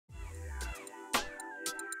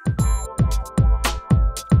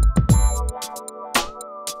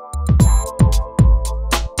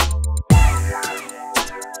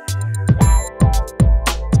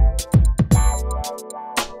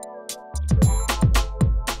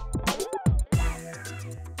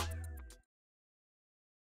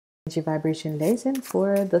vibration lays in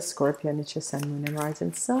for the Scorpio, it's your sun, moon, and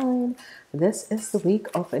rising sign. This is the week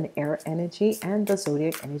of an air energy, and the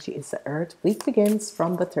zodiac energy is the earth. Week begins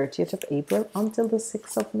from the 30th of April until the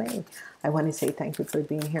 6th of May. I want to say thank you for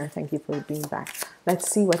being here. Thank you for being back. Let's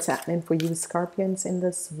see what's happening for you Scorpions in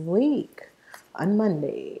this week. On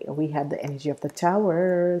Monday, we had the energy of the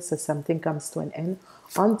Tower, so something comes to an end.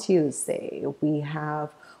 On Tuesday, we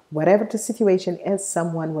have whatever the situation is,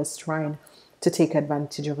 someone was trying to take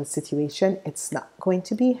advantage of a situation. It's not going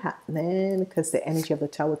to be happening because the energy of the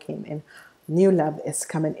Tower came in. New love is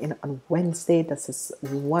coming in on Wednesday. This is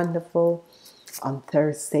wonderful. On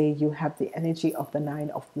Thursday, you have the energy of the Nine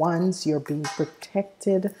of Wands. You're being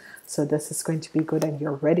protected. So this is going to be good, and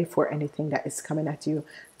you're ready for anything that is coming at you.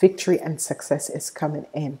 Victory and success is coming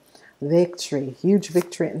in. Victory, huge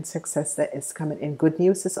victory and success that is coming in. Good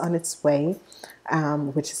news is on its way,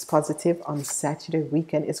 which is positive. On Saturday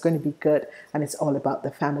weekend is going to be good, and it's all about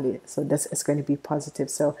the family. So this is going to be positive.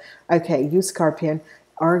 So, okay, you Scorpion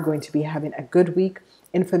are going to be having a good week.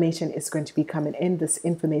 Information is going to be coming in. This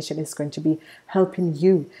information is going to be helping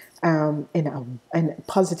you in a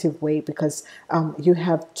positive way, because you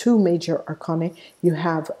have two major arcana. You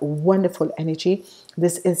have wonderful energy.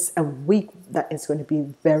 This is a week that is going to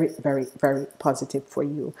be very, very, very positive for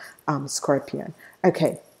you, Scorpion.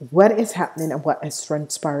 Okay, what is happening and what has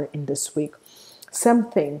transpired in this week?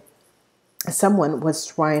 Someone was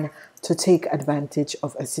trying to take advantage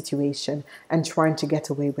of a situation and trying to get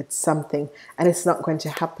away with something, and it's not going to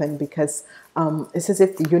happen, because it's as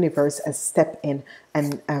if the universe has stepped in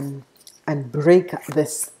and break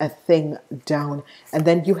this thing down. And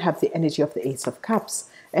then you have the energy of the Ace of Cups.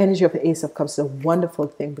 Energy of the Ace of Cups is a wonderful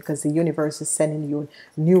thing, because the universe is sending you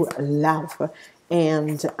new love.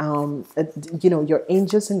 And, you know, your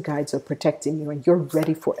angels and guides are protecting you, and you're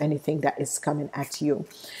ready for anything that is coming at you.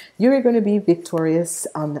 You're going to be victorious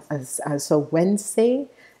on so Wednesday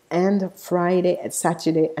and Friday and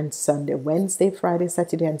Saturday and Sunday. Wednesday, Friday,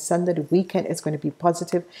 Saturday, and Sunday. The weekend is going to be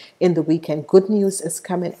positive. In the weekend, good news is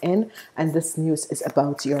coming in, and this news is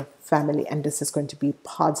about your family, and this is going to be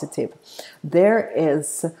positive. There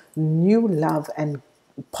is new love and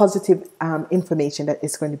positive information that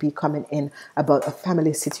is going to be coming in about a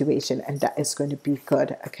family situation, and that is going to be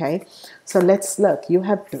good. Okay, so let's look. You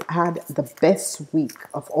have had the best week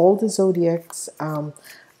of all the zodiacs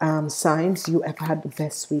signs. You have had the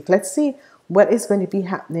best week. Let's see what is going to be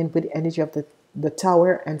happening with the energy of the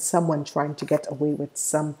Tower and someone trying to get away with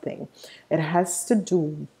something. It has to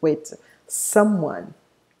do with someone.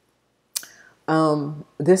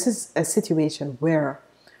 This is a situation where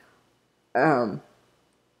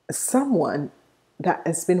someone that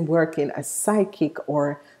has been working as psychic,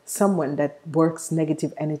 or someone that works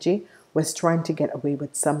negative energy, was trying to get away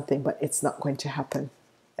with something, but it's not going to happen.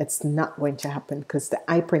 It's not going to happen, because the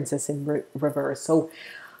Eye Princess in reverse. So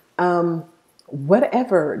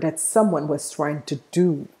whatever that someone was trying to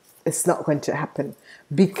do, it's not going to happen,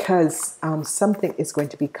 because something is going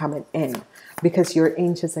to be coming in, because your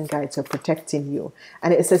angels and guides are protecting you.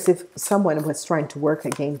 And it's as if someone was trying to work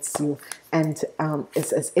against you, and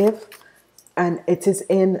it's as if, and it is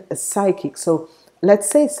in a psychic. So let's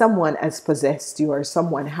say someone has possessed you, or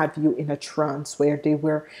someone had you in a trance where they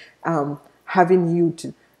were having you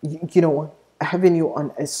to, you know, having you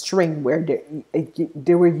on a string, where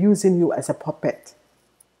they were using you as a puppet.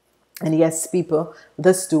 And yes, people,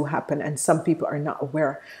 this do happen, and some people are not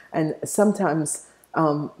aware. And sometimes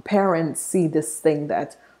parents see this thing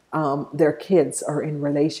that their kids are in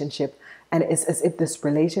relationship, and it's as if this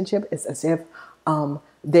relationship is as if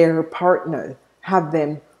their partner have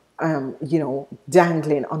them, you know,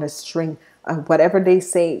 dangling on a string. Whatever they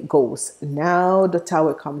say goes. Now the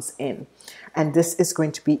Tower comes in, and this is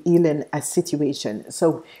going to be healing a situation.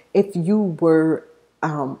 So if you were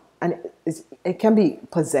and it can be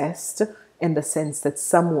possessed, in the sense that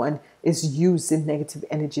someone is using negative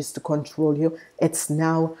energies to control you. It's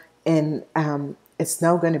now going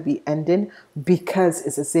to be ending, because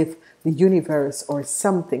it's as if the universe or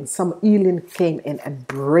something, some healing came in and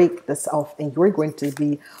break this off, and you're going to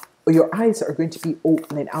be, your eyes are going to be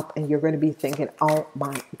opening up, and you're going to be thinking, oh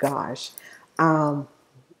my gosh,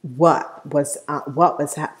 what was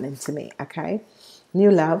happening to me? Okay,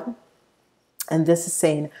 new love. And this is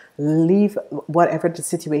saying leave whatever the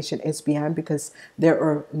situation is behind, because there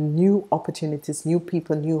are new opportunities, new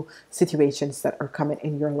people, new situations that are coming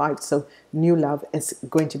in your life. So new love is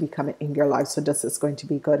going to be coming in your life. So this is going to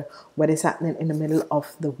be good. What is happening in the middle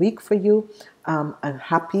of the week for you? A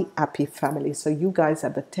happy family. So you guys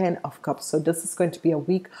have the 10 of Cups. So this is going to be a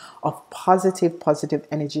week of positive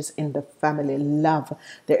energies in the family. Love.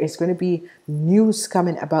 There is going to be news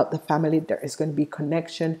coming about the family. There is going to be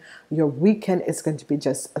connection. Your weekend is going to be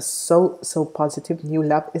just so positive. New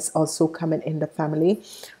love is also coming in the family.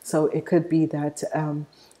 So it could be that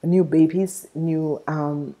new babies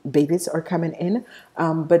are coming in,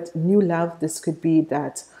 but new love. This could be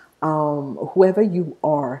that whoever you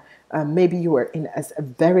are, maybe you are in a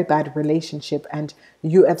very bad relationship, and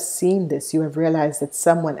you have seen this. You have realized that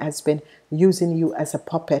someone has been using you as a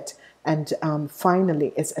puppet, and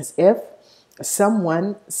finally, it's as if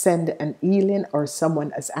someone send an healing, or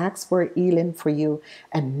someone has asked for a healing for you,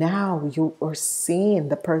 and now you are seeing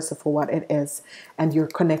the person for what it is, and you're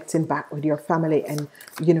connecting back with your family, and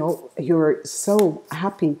you're so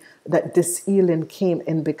happy that this healing came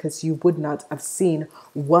in, because you would not have seen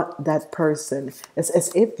what that person is.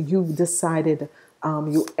 As if you decided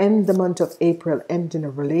you end the month of April, end in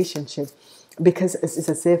a relationship, because it's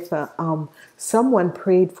as if someone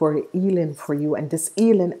prayed for a healing for you, and this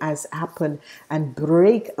healing has happened, and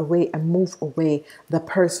break away and move away the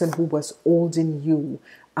person who was holding you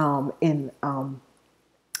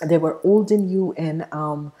they were holding you in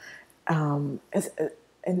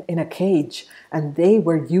a cage, and they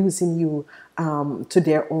were using you to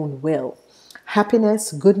their own will.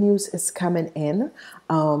 Happiness, good news is coming in.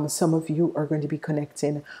 Some of you are going to be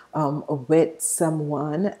connecting with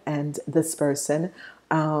someone, and this person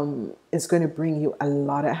is going to bring you a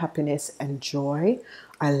lot of happiness and joy.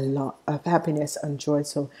 A lot of happiness and joy.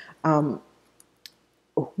 So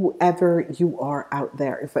whoever you are out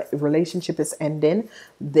there, if a relationship is ending,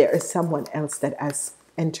 there is someone else that has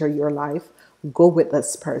entered your life. Go with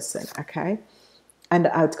this person, okay? And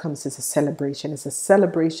the outcomes is a celebration. It's a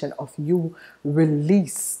celebration of you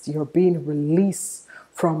released. You're being released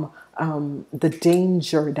from the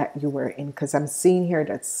danger that you were in. Because I'm seeing here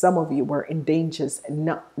that some of you were in dangers and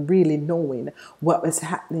not really knowing what was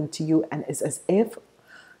happening to you. And it's as if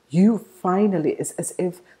it's as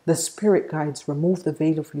if the spirit guides remove the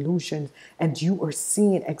veil of illusion, and you are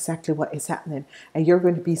seeing exactly what is happening. And you're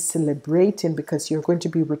going to be celebrating, because you're going to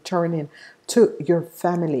be returning to your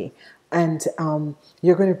family. And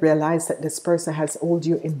you're going to realize that this person has held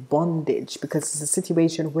you in bondage, because it's a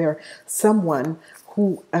situation where someone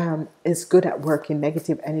who is good at working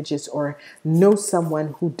negative energies, or knows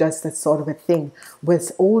someone who does that sort of a thing,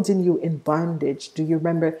 was holding you in bondage. Do you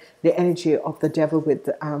remember the energy of the devil, with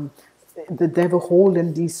the devil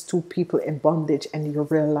holding these two people in bondage? And you're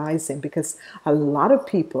realizing, because a lot of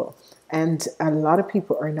people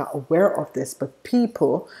are not aware of this, but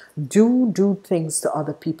people do things to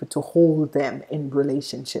other people to hold them in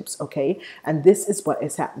relationships, okay? And this is what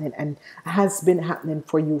is happening, and has been happening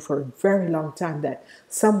for you for a very long time, that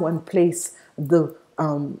someone placed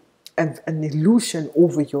an illusion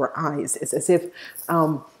over your eyes. It's as if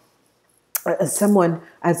someone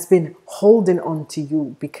has been holding on to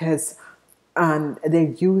you, because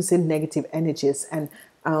they're using negative energies. And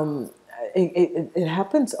it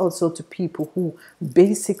happens also to people who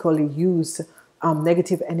basically use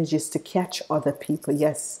negative energies to catch other people.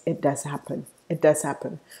 Yes, it does happen. It does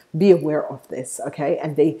happen. Be aware of this, okay?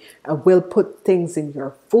 And they will put things in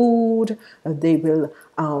your food. They will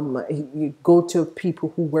you go to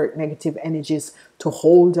people who work negative energies to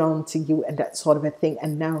hold on to you, and that sort of a thing.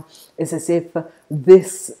 And now it's as if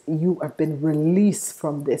you have been released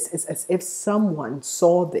from this. It's as if someone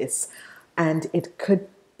saw this, and it could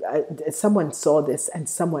someone saw this, and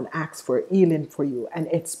someone asked for healing for you, and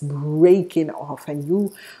it's breaking off, and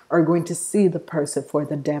you are going to see the person for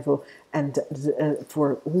the devil, and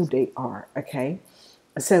for who they are, okay?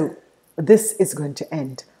 So this is going to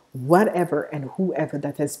end. Whatever and whoever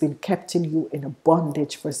that has been kept in you in a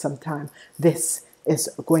bondage for some time, this is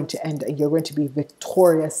going to end, and you're going to be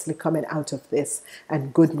victoriously coming out of this,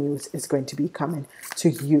 and good news is going to be coming to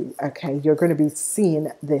you, okay? You're going to be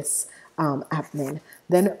seeing this happening.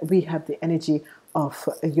 Then we have the energy of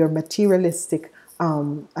your materialistic,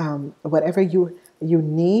 whatever you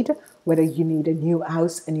need, whether you need a new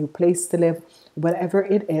house, a new place to live, whatever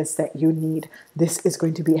it is that you need, this is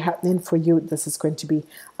going to be happening for you. This is going to be,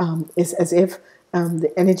 it's as if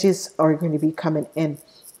the energies are going to be coming in,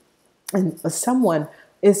 and someone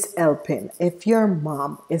is helping. If your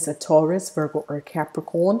mom is a Taurus, Virgo, or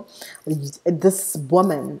Capricorn, this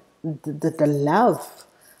woman, the love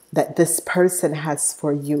that this person has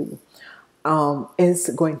for you, is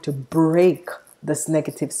going to break this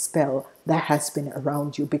negative spell that has been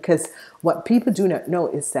around you. Because what people do not know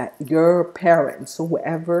is that your parents,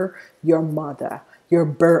 whoever, your mother, your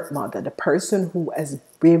birth mother, the person who has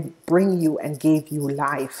bring you and gave you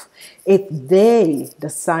life, if they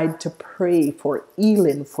decide to pray for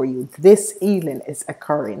healing for you, this healing is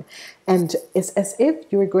occurring. And it's as if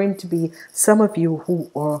you're going to be, some of you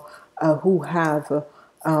who are who have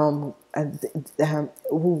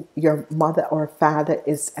who your mother or father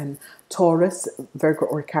is an Taurus, Virgo,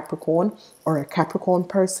 or Capricorn, or a Capricorn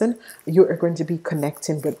person, you are going to be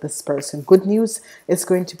connecting with this person. Good news is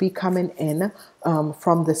going to be coming in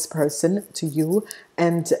from this person to you.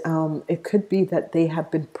 And it could be that they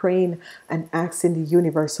have been praying and asking the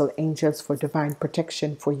universal angels for divine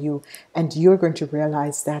protection for you. And you're going to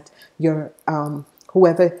realize that your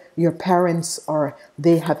whoever your parents are,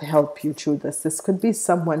 they have helped you through this. This could be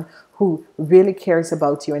someone who really cares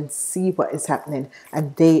about you and see what is happening,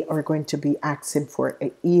 and they are going to be asking for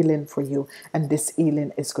a healing for you, and this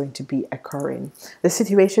healing is going to be occurring. The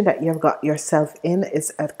situation that you've got yourself in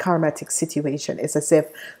is a karmatic situation. It's as if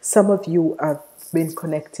some of you have been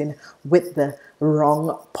connecting with the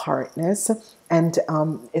wrong partners, and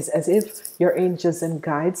it's as if your angels and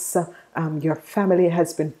guides, your family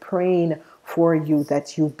has been praying for you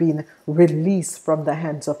that you've been released from the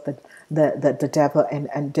hands of the devil,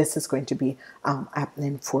 and this is going to be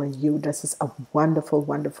happening for you. This is a wonderful,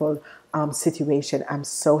 wonderful situation. I'm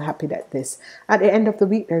so happy that this, at the end of the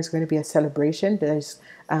week, there's going to be a celebration. There's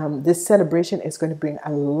this celebration is going to bring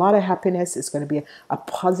a lot of happiness. It's going to be a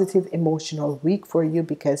positive emotional week for you,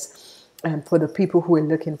 because for the people who are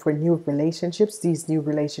looking for new relationships, these new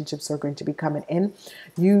relationships are going to be coming in.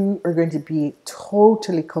 You are going to be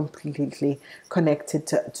totally, completely connected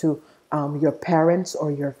to your parents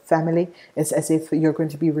or your family. It's as if you're going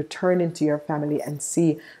to be returning to your family and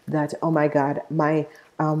see that, oh my God, my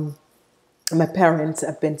parents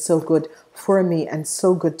have been so good for me and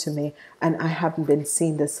so good to me, and I haven't been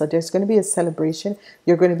seeing this. So there's going to be a celebration.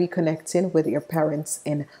 You're going to be connecting with your parents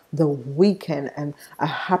in the weekend, and a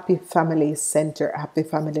happy family center, a happy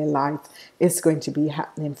family life is going to be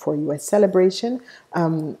happening for you. A celebration.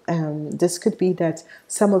 This could be that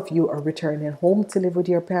some of you are returning home to live with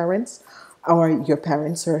your parents, or your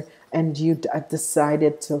parents are, and you have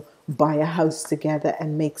decided to buy a house together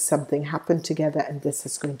and make something happen together, and this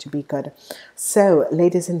is going to be good. So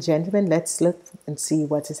ladies and gentlemen, let's look and see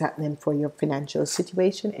what is happening for your financial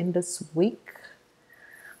situation in this week.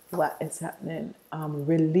 What is happening?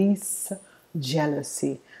 Release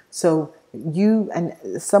jealousy. So you,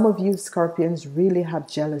 and some of you Scorpions, really have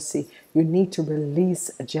jealousy. You need to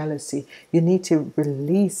release jealousy. You need to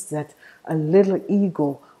release that a little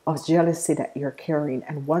ego of jealousy that you're carrying.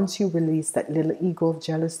 And once you release that little ego of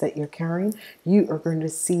jealousy that you're carrying, you are going to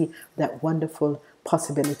see that wonderful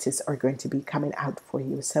possibilities are going to be coming out for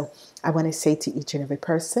you. So I want to say to each and every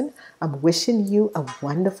person, I'm wishing you a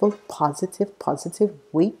wonderful, positive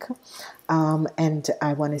week. And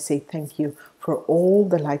I want to say thank you for all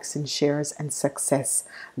the likes and shares and success.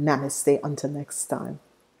 Namaste. Until next time.